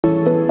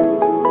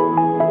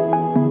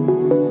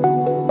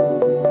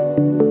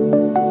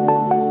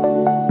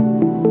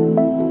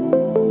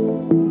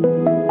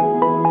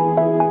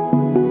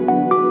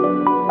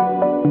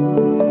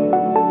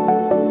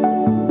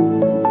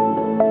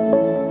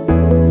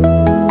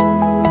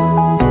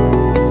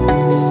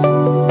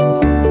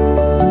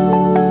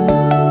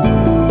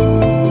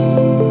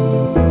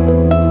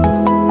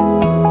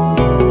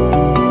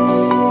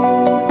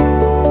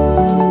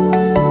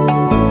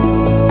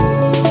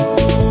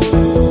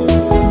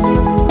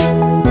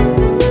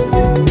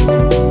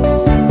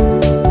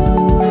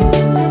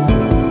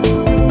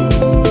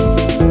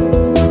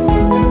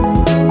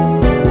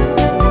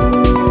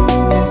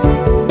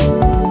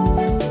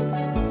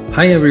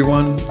Hi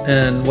everyone,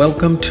 and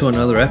welcome to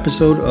another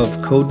episode of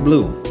Code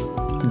Blue,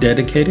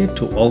 dedicated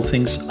to all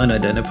things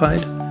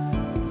unidentified,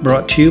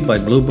 brought to you by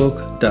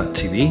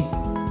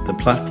Bluebook.tv, the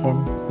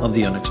platform of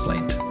the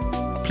unexplained.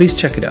 Please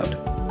check it out.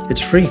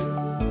 It's free.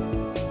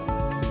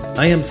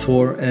 I am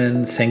Thor,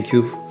 and thank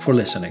you for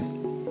listening.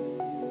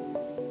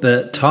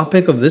 The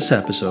topic of this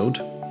episode,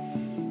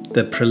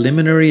 the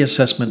preliminary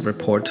assessment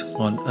report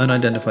on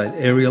unidentified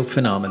aerial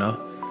phenomena,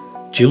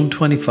 June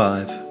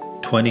 25,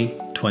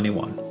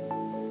 2021.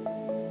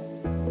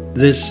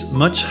 This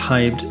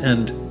much-hyped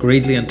and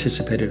greatly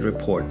anticipated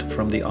report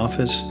from the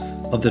Office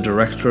of the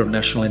Director of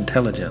National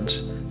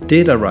Intelligence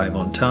did arrive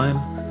on time,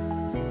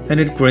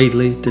 and it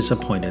greatly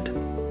disappointed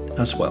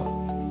as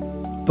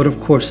well. But of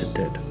course it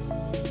did.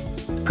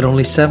 At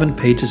only 7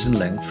 pages in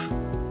length,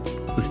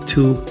 with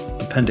 2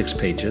 appendix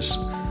pages,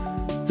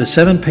 the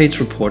 7-page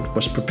report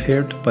was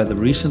prepared by the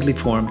recently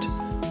formed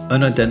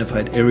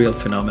Unidentified Aerial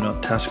Phenomena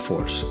Task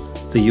Force,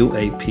 the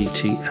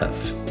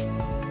UAPTF.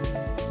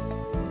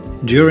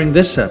 During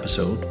this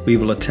episode, we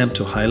will attempt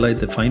to highlight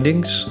the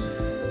findings,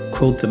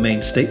 quote the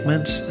main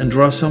statements, and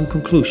draw some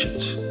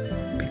conclusions,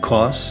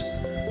 because,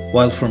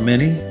 while for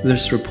many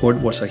this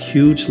report was a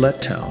huge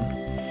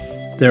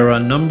letdown, there are a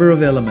number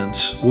of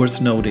elements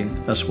worth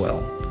noting as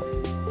well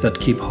that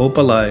keep hope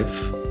alive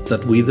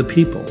that we the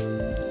people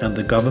and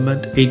the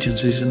government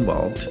agencies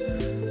involved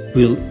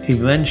will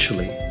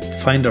eventually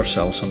find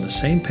ourselves on the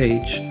same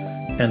page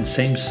and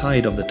same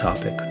side of the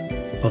topic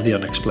of the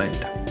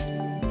unexplained.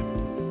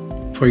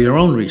 For your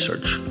own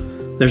research,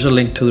 there's a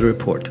link to the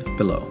report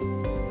below.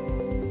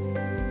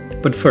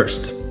 But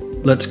first,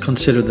 let's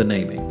consider the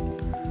naming.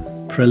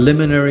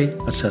 Preliminary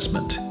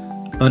Assessment,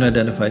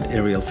 Unidentified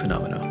Aerial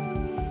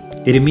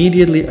Phenomena. It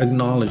immediately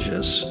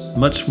acknowledges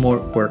much more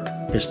work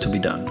is to be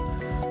done.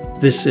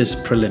 This is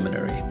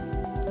preliminary,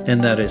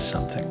 and that is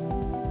something.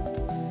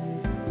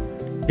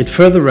 It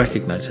further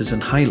recognizes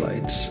and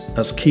highlights,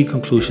 as key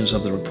conclusions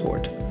of the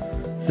report,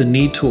 the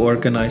need to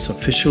organize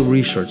official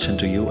research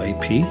into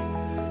UAP,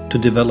 to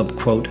develop,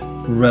 quote,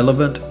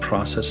 relevant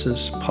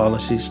processes,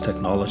 policies,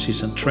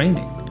 technologies, and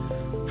training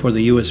for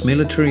the US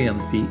military and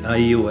the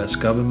IUS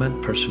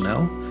government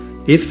personnel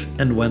if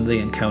and when they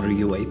encounter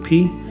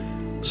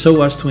UAP,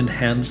 so as to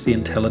enhance the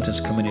intelligence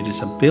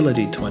community's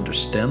ability to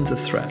understand the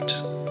threat,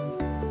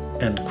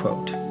 end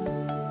quote.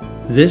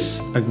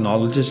 This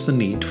acknowledges the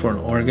need for an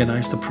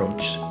organized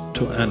approach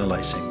to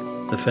analyzing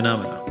the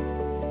phenomena.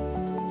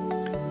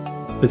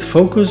 With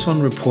focus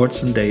on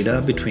reports and data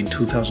between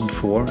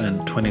 2004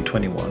 and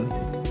 2021,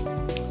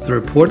 the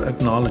report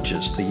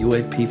acknowledges the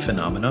UAP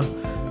phenomena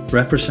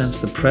represents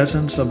the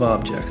presence of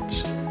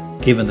objects,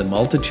 given the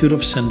multitude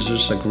of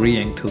sensors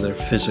agreeing to their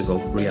physical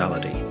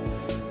reality.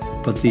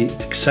 But the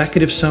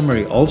executive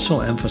summary also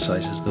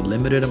emphasizes the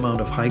limited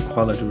amount of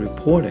high-quality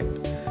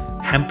reporting,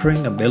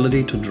 hampering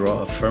ability to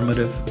draw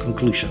affirmative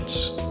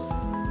conclusions.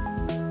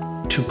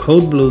 To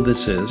Code Blue,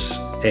 this is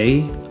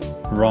A.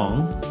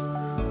 Wrong.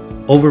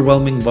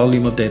 Overwhelming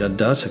volume of data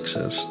does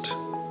exist,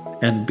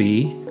 and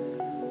B.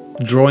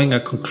 Drawing a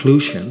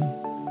conclusion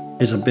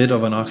is a bit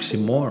of an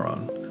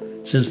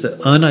oxymoron, since the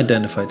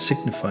unidentified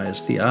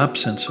signifies the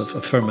absence of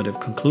affirmative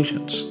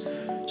conclusions,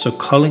 so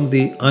calling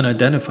the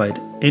unidentified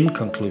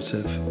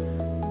inconclusive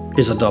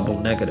is a double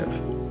negative.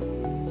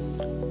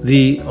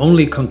 The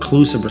only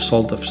conclusive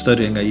result of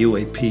studying a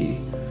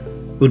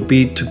UAP would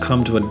be to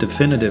come to a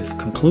definitive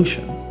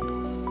conclusion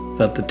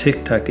that the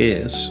Tic Tac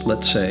is,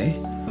 let's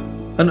say,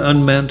 an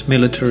unmanned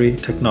military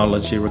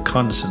technology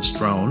reconnaissance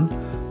drone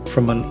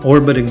from an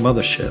orbiting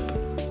mothership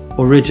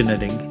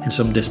originating in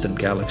some distant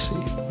galaxy.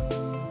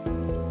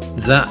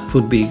 That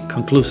would be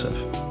conclusive.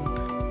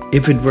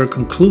 If it were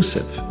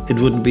conclusive, it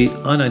wouldn't be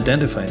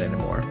unidentified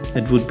anymore,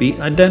 it would be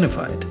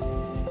identified.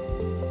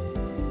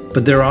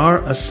 But there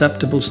are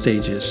acceptable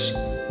stages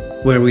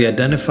where we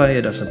identify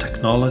it as a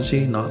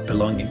technology not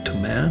belonging to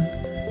man.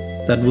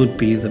 That would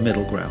be the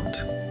middle ground.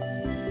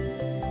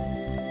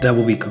 That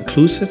will be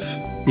conclusive,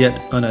 yet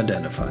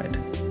unidentified.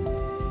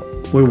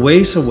 We're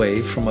ways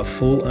away from a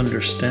full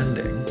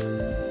understanding,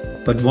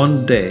 but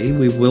one day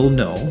we will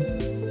know,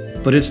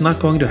 but it's not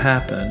going to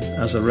happen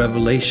as a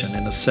revelation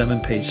in a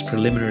 7-page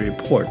preliminary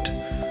report,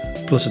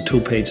 plus a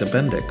 2-page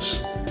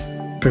appendix,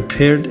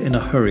 prepared in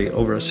a hurry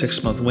over a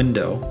 6-month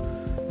window,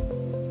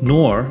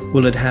 nor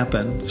will it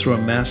happen through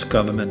a mass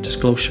government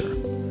disclosure.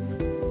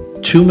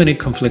 too many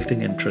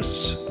conflicting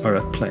interests are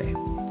at play.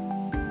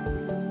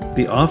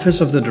 The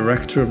Office of the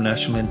Director of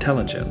National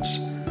Intelligence,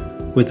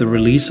 with the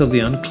release of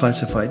the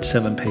unclassified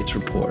 7-page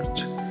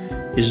report,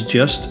 is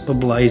just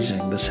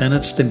obliging the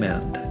Senate's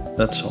demand,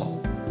 that's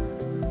all.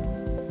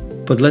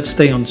 But let's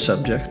stay on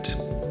subject,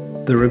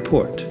 the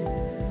report.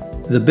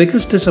 The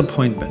biggest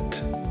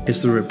disappointment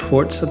is the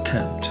report's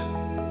attempt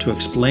to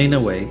explain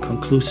away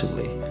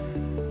conclusively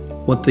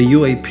what the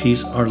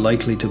UAPs are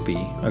likely to be,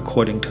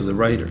 according to the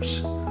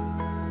writers,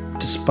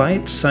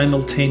 despite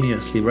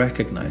simultaneously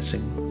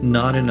recognizing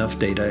not enough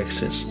data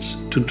exists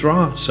to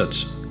draw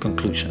such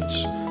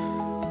conclusions.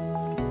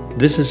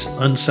 This is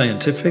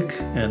unscientific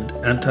and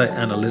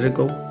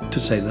anti-analytical, to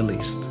say the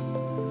least.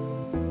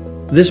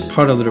 This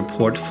part of the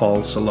report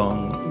falls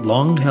along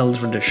long-held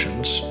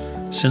traditions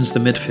since the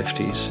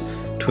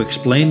mid-50s to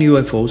explain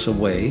UFOs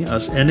away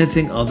as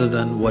anything other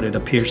than what it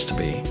appears to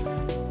be,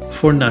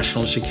 for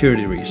national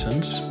security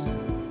reasons,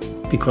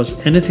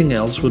 because anything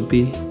else would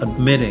be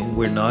admitting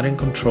we're not in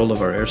control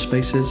of our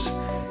airspaces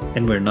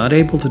and we're not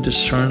able to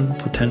discern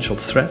potential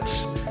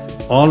threats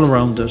all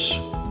around us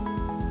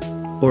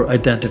or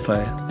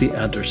identify the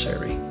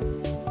adversary.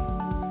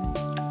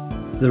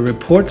 The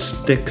report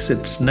sticks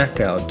its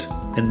neck out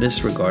in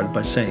this regard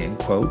by saying,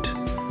 quote,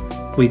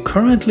 "We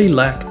currently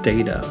lack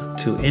data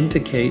to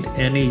indicate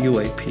any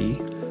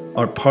UAP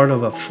are part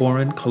of a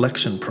foreign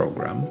collection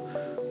program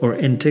or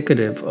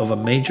indicative of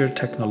a major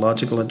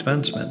technological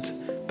advancement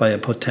by a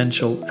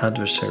potential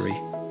adversary,"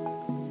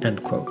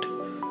 end quote.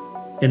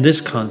 In this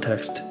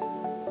context,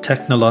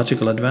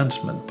 technological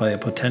advancement by a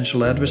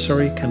potential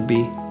adversary can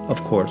be,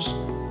 of course,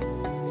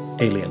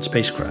 alien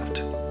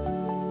spacecraft.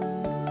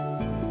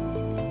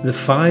 The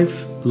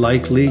 5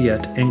 likely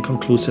yet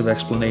inconclusive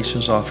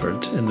explanations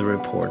offered in the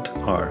report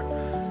are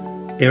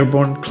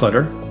airborne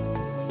clutter,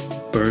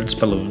 birds,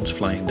 balloons,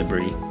 flying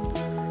debris,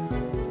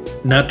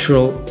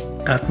 natural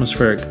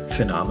atmospheric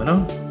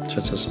phenomena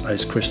such as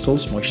ice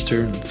crystals,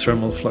 moisture, and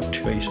thermal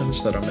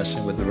fluctuations that are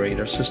messing with the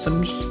radar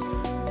systems,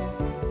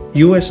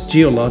 US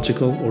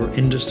geological or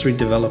industry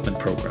development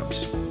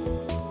programs.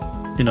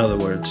 In other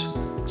words,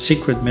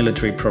 secret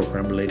military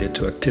program related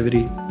to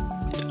activity,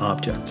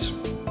 objects.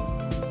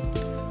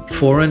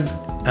 Foreign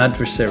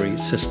adversary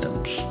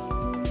systems.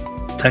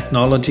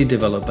 Technology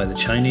developed by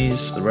the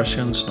Chinese, the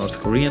Russians, North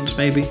Koreans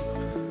maybe.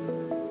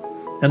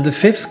 And the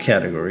 5th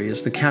category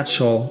is the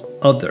catch-all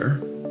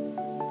other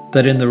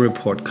that in the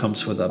report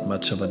comes without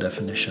much of a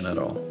definition at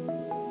all.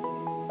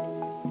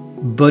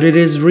 But it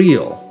is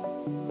real,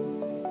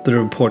 the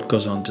report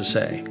goes on to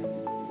say.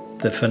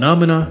 The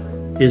phenomena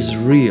is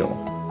real.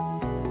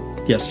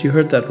 Yes, you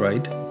heard that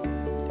right.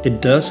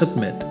 It does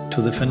admit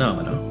to the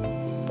phenomena,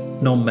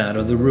 no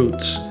matter the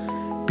roots,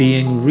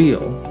 being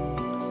real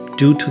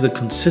due to the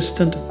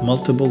consistent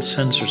multiple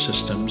sensor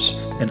systems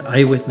and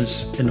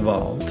eyewitness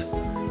involved,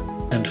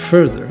 and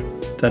further,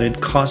 that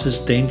it causes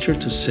danger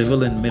to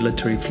civil and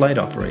military flight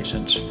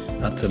operations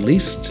at the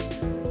least,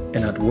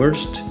 and at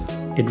worst,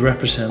 it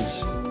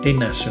represents a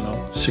national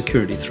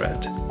security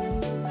threat.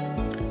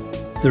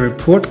 The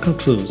report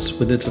concludes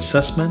with its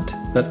assessment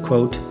that,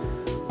 quote,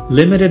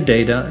 "Limited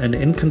data and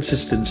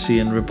inconsistency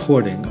in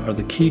reporting are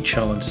the key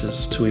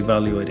challenges to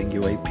evaluating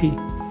UAP,"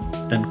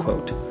 end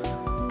quote.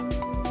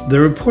 The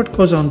report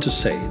goes on to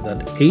say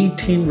that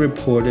 18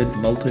 reported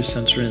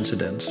multi-sensor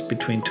incidents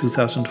between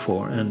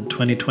 2004 and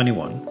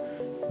 2021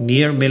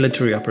 near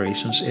military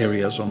operations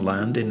areas on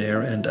land, in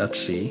air, and at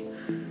sea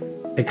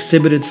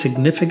exhibited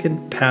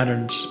significant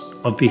patterns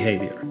of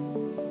behavior,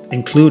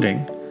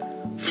 including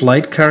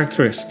flight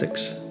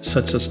characteristics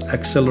such as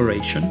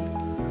acceleration,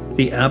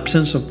 the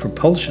absence of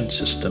propulsion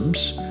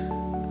systems,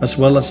 as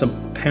well as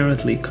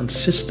apparently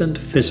consistent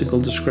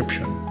physical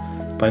description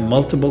by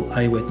multiple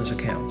eyewitness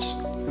accounts,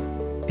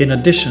 in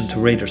addition to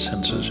radar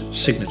sensor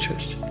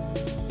signatures.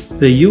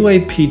 The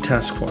UAP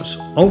task force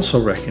also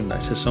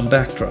recognizes some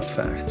backdrop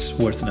facts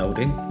worth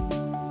noting,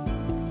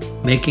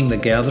 making the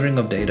gathering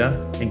of data,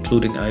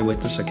 including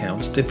eyewitness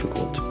accounts,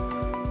 difficult.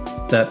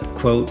 That,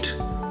 quote,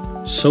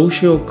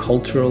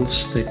 "Socio-cultural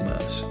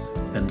stigmas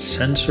and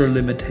sensor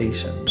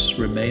limitations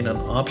remain an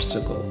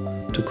obstacle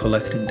to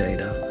collecting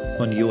data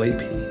on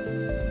UAP,"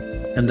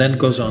 and then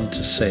goes on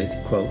to say,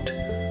 quote,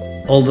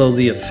 "Although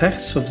the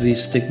effects of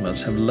these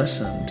stigmas have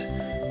lessened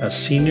as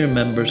senior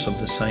members of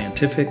the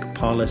scientific,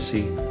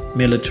 policy,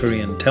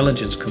 military, and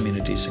intelligence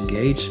communities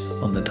engage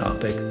on the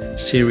topic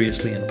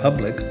seriously in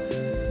public,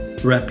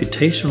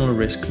 reputational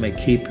risk may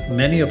keep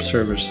many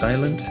observers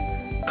silent,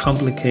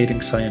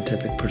 complicating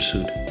scientific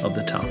pursuit of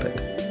the topic,"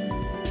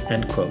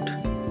 end quote.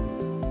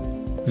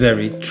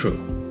 Very true.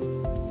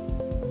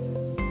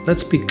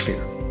 Let's be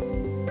clear.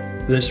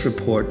 This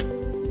report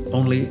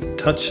only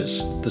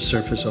touches the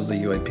surface of the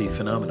UAP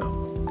phenomena.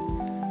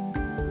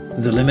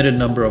 The limited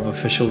number of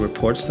official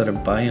reports that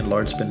have by and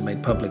large been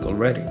made public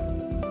already.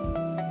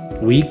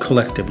 We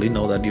collectively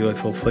know that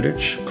UFO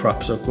footage,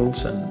 crop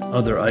circles, and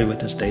other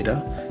eyewitness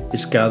data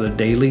is gathered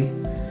daily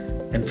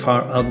and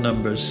far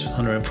outnumbers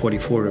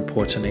 144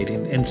 reports and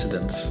 18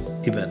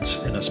 events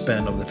in a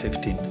span of the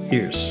 15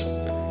 years.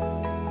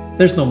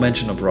 There's no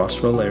mention of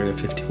Roswell, Area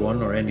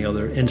 51, or any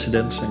other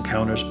incidents,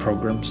 encounters,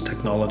 programs,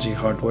 technology,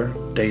 hardware,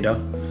 data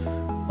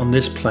on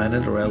this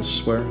planet or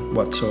elsewhere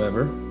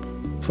whatsoever,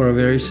 for a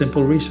very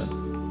simple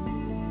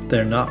reason.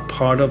 They're not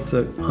part of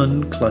the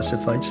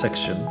unclassified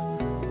section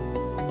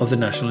of the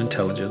National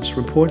Intelligence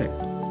reporting.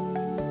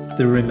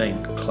 They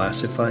remain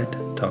classified,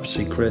 top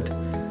secret,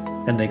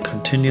 and they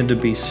continue to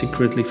be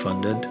secretly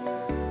funded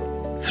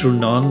through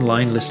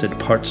non-line listed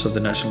parts of the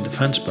national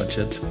defense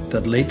budget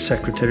that late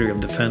Secretary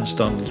of Defense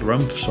Donald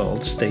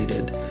Rumsfeld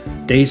stated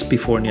days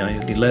before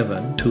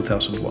 9/11,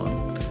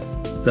 2001,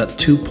 that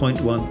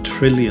 $2.1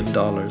 trillion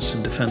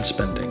in defense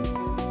spending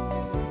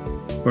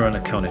were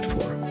unaccounted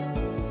for.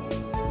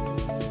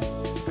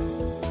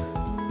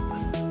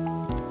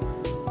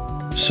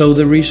 So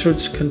the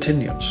research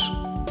continues,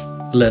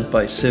 led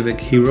by civic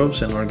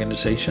heroes and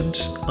organizations,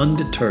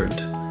 undeterred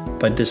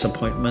by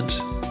disappointments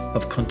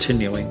of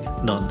continuing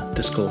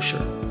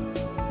non-disclosure.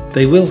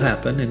 They will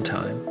happen in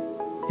time.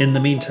 In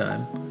the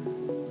meantime,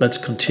 let's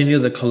continue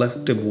the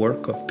collective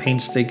work of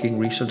painstaking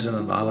research and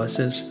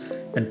analysis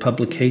and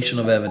publication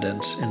of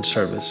evidence in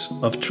service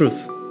of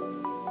truth.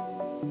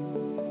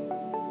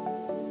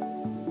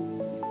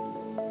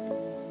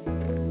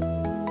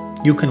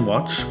 You can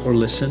watch or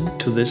listen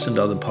to this and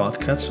other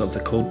podcasts of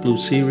the Code Blue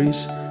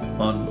series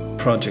on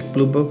Project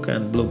Bluebook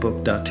and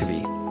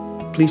Bluebook.tv.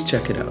 Please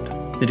check it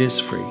out. It is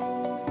free.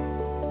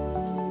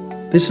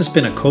 This has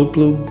been a Code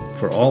Blue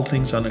for all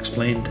things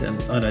unexplained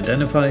and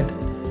unidentified.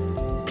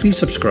 Please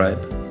subscribe,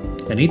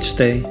 and each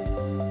day,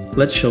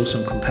 let's show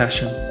some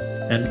compassion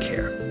and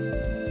care.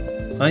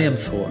 I am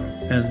Thor,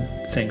 and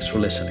thanks for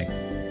listening.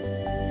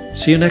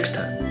 See you next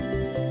time.